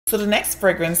So the next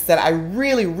fragrance that I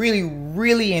really, really,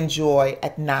 really enjoy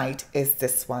at night is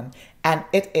this one. And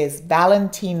it is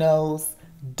Valentino's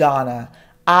Donna.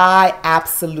 I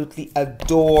absolutely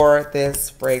adore this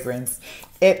fragrance.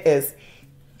 It's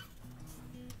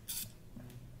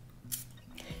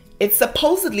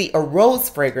supposedly a rose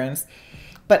fragrance,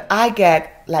 but I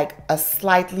get like a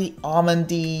slightly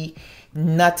almondy,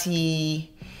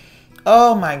 nutty.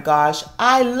 Oh my gosh,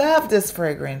 I love this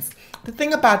fragrance. The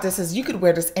thing about this is you could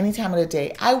wear this any time of the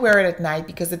day. I wear it at night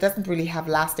because it doesn't really have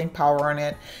lasting power on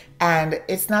it. And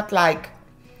it's not like,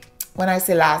 when I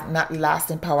say not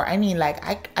lasting power, I mean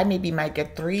like I maybe might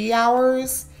get 3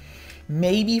 hours,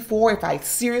 maybe 4 if I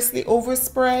seriously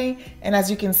overspray. And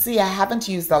as you can see, I haven't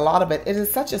used a lot of it. It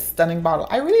is such a stunning bottle.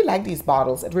 I really like these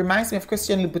bottles. It reminds me of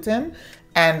Christian Louboutin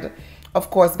and of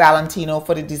course Valentino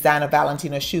for the design of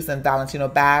Valentino shoes and Valentino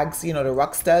bags, you know, the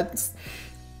rock studs.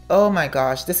 Oh my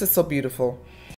gosh, this is so beautiful.